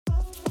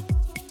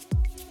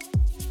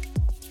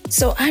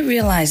So I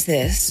realize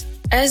this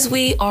as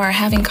we are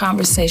having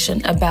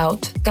conversation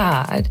about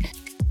God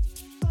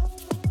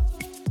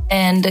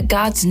and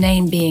God's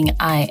name being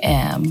I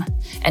am,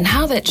 and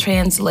how that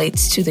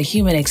translates to the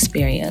human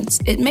experience.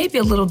 It may be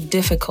a little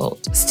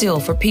difficult still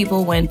for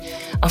people when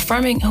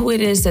affirming who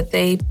it is that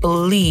they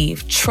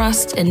believe,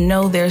 trust, and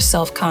know their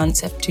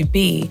self-concept to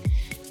be,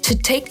 to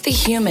take the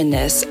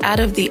humanness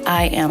out of the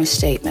I am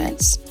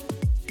statements.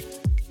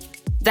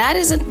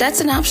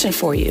 That's an option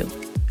for you.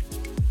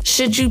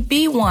 Should you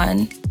be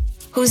one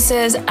who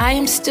says, I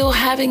am still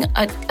having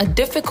a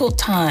difficult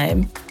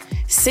time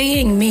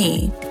seeing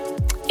me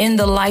in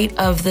the light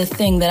of the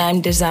thing that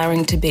I'm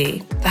desiring to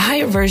be, the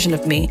higher version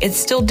of me. It's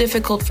still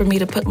difficult for me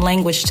to put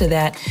language to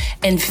that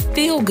and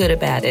feel good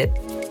about it.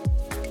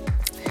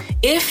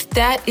 If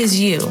that is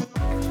you,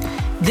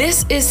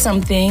 this is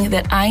something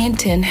that I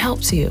intend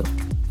helps you.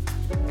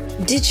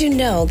 Did you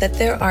know that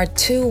there are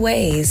two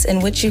ways in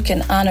which you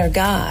can honor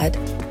God?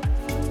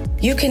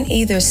 You can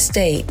either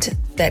state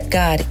that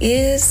God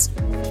is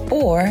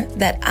or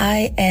that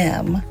I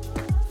am.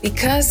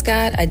 Because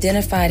God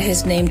identified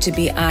his name to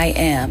be I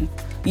am,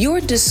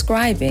 you're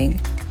describing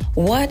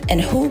what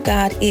and who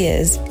God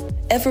is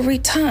every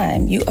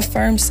time you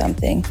affirm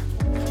something.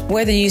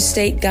 Whether you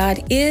state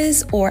God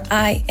is or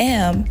I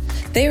am,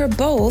 they are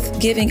both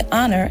giving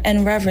honor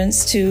and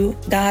reverence to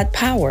God's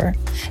power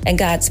and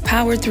God's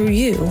power through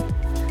you.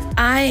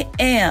 I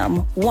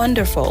am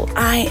wonderful.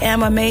 I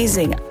am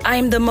amazing. I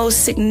am the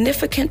most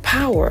significant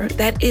power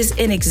that is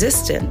in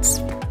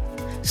existence.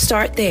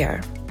 Start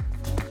there.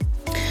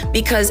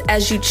 Because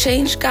as you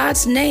change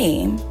God's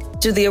name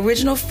to the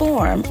original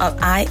form of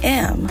I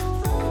am,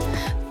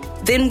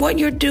 then what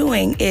you're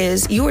doing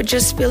is you're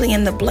just filling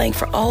in the blank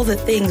for all the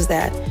things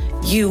that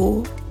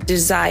you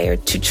desire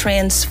to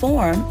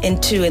transform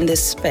into in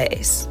this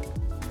space.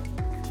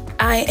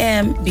 I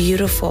am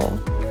beautiful.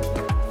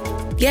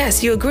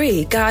 Yes, you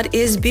agree. God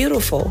is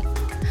beautiful.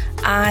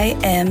 I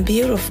am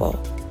beautiful.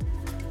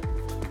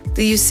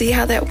 Do you see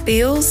how that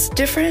feels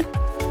different?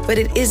 But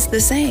it is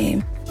the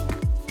same.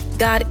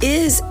 God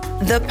is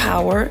the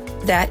power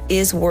that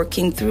is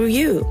working through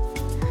you.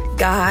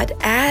 God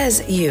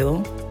as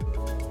you.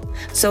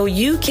 So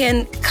you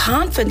can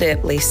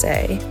confidently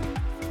say,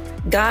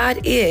 God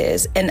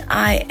is and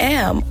I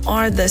am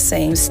are the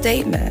same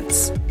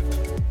statements.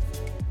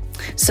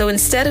 So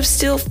instead of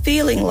still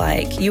feeling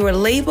like you are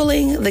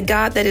labeling the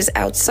God that is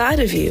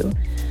outside of you,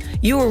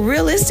 you are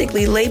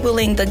realistically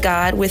labeling the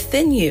God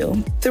within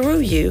you, through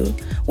you,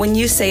 when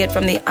you say it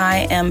from the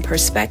I am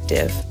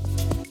perspective.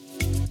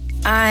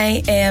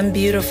 I am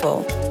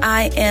beautiful.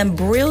 I am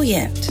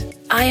brilliant.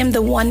 I am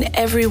the one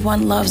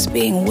everyone loves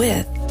being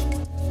with.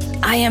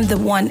 I am the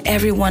one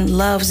everyone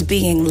loves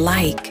being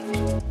like.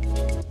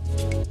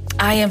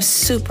 I am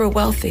super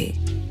wealthy.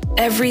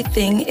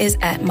 Everything is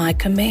at my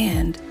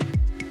command.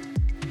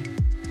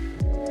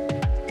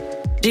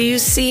 Do you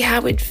see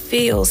how it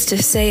feels to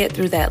say it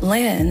through that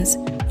lens?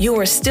 You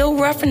are still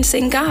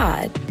referencing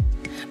God,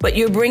 but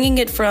you're bringing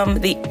it from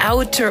the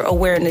outer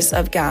awareness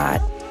of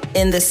God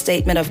in the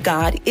statement of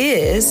God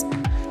is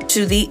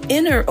to the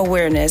inner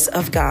awareness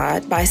of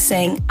God by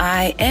saying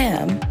I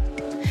am,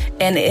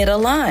 and it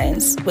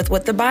aligns with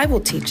what the Bible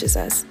teaches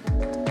us.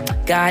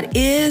 God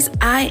is,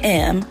 I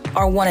am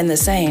are one and the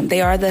same. They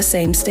are the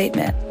same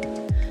statement.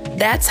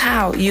 That's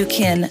how you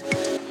can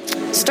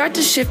start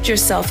to shift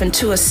yourself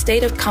into a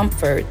state of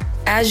comfort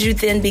as you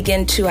then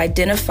begin to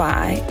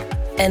identify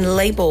and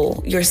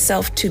label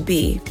yourself to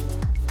be.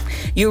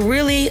 You're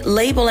really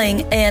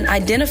labeling and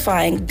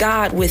identifying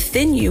God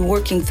within you,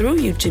 working through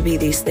you to be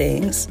these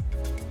things.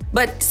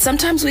 But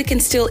sometimes we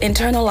can still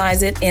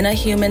internalize it in a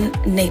human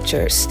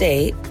nature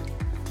state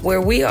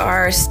where we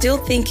are still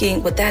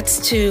thinking, but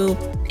that's too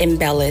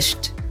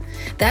embellished.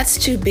 That's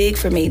too big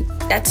for me.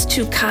 That's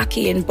too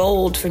cocky and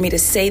bold for me to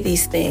say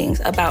these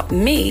things about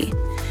me.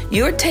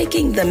 You're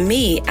taking the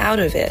me out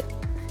of it,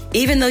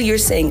 even though you're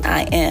saying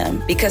I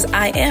am, because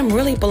I am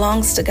really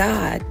belongs to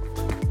God.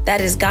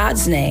 That is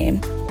God's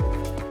name.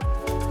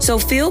 So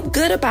feel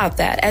good about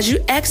that. As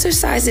you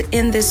exercise it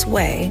in this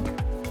way,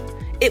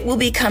 it will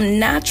become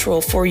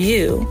natural for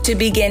you to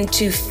begin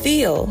to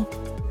feel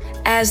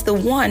as the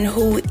one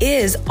who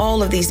is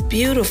all of these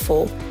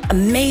beautiful,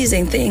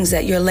 amazing things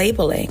that you're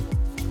labeling.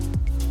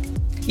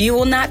 You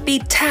will not be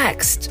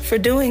taxed for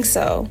doing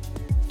so.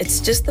 It's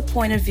just the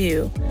point of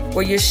view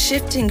where you're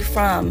shifting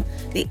from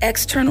the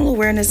external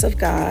awareness of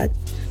God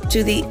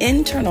to the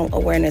internal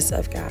awareness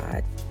of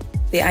God.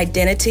 The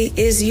identity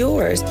is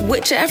yours.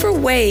 Whichever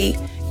way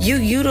you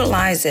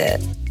utilize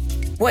it,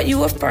 what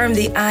you affirm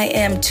the I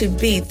am to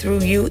be through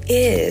you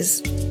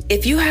is,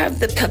 if you have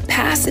the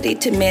capacity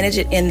to manage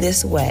it in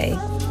this way,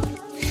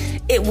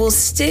 it will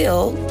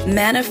still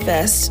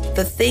manifest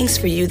the things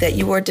for you that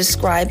you are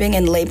describing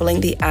and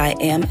labeling the I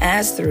am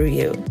as through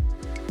you.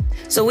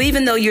 So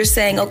even though you're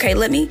saying, okay,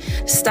 let me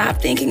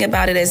stop thinking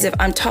about it as if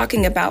I'm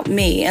talking about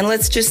me, and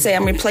let's just say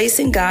I'm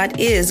replacing God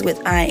is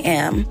with I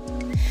am.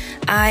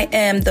 I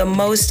am the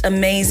most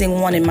amazing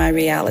one in my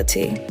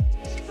reality.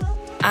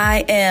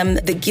 I am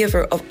the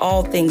giver of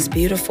all things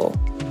beautiful.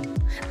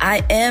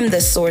 I am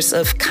the source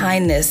of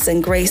kindness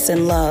and grace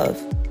and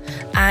love.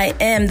 I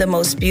am the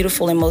most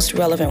beautiful and most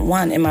relevant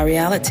one in my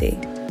reality.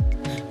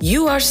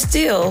 You are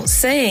still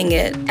saying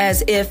it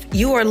as if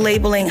you are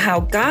labeling how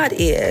God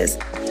is,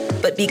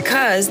 but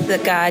because the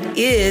God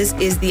is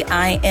the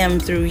I am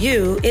through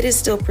you, it is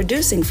still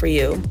producing for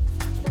you.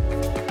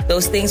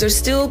 Those things are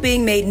still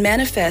being made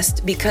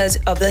manifest because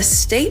of the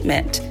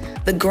statement,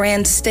 the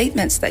grand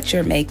statements that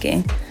you're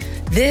making.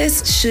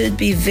 This should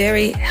be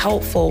very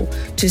helpful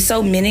to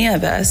so many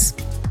of us.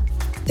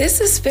 This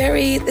is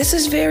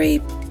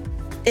very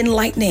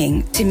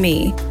enlightening to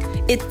me.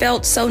 It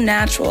felt so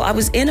natural. I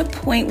was in a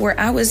point where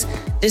I was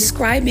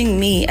describing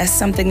me as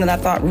something that I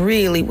thought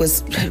really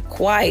was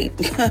quite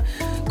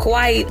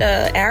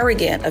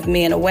arrogant of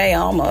me in a way,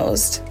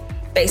 almost,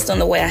 based on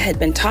the way I had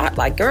been taught.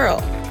 Like,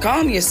 girl,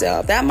 calm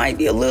yourself. That might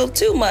be a little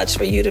too much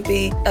for you to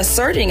be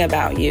asserting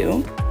about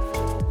you.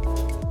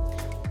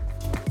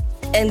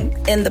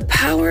 And the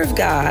power of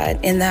God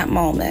in that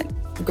moment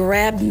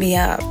grabbed me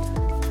up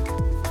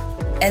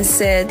and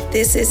said,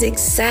 this is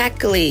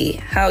exactly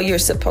how you're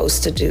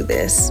supposed to do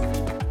this,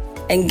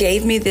 and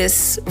gave me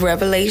this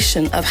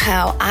revelation of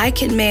how I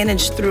can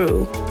manage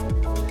through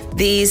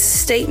these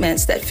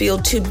statements that feel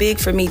too big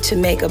for me to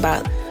make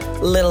about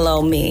little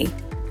old me.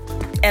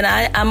 And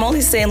I'm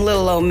only saying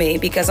little old me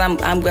because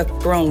I'm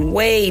grown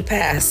way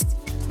past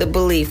the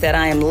belief that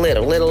I am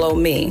little old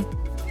me.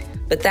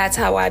 But that's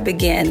how I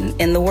began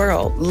in the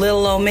world,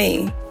 little old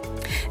me.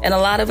 And a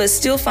lot of us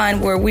still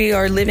find where we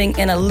are living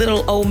in a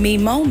little old me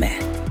moment,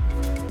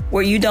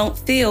 where you don't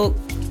feel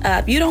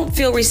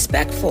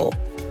respectful.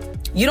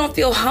 You don't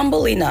feel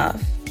humble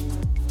enough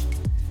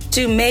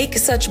to make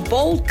such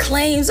bold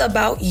claims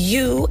about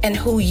you and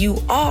who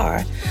you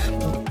are.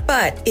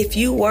 But if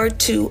you were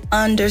to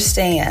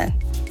understand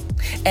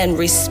and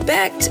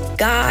respect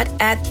God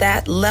at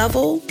that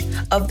level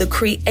of the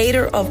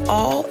creator of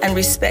all, and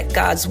respect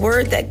God's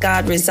word that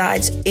God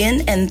resides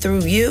in and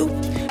through you,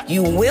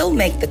 you will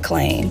make the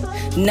claim.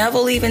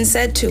 Neville even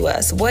said to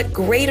us, what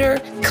greater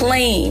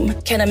claim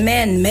can a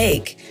man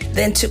make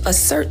than to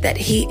assert that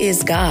he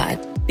is God,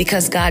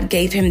 because God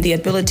gave him the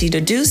ability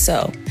to do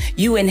so.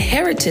 You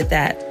inherited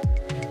that.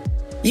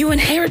 You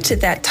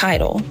inherited that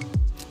title.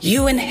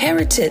 You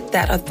inherited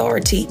that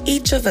authority.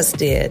 Each of us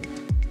did.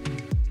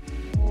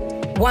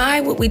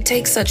 Why would we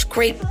take such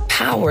great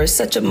power,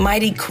 such a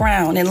mighty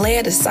crown, and lay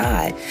it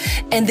aside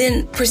and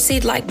then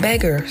proceed like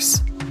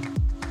beggars?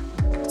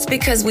 It's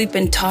because we've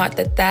been taught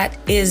that that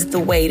is the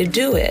way to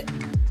do it.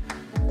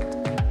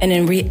 And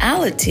in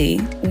reality,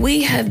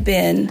 we have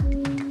been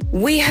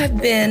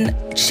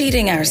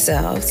cheating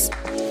ourselves.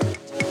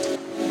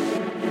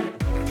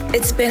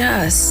 It's been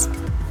us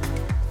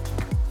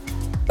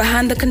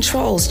behind the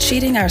controls,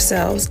 cheating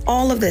ourselves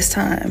all of this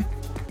time.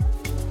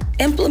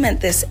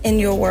 Implement this in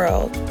your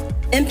world.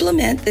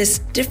 Implement this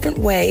different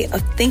way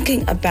of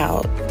thinking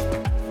about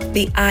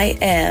the I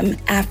am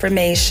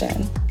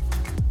affirmation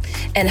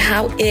and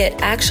how it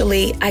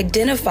actually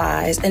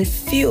identifies and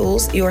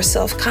fuels your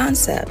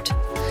self-concept.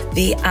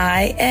 The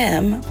I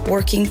am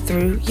working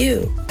through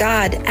you,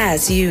 God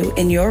as you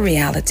in your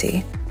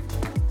reality.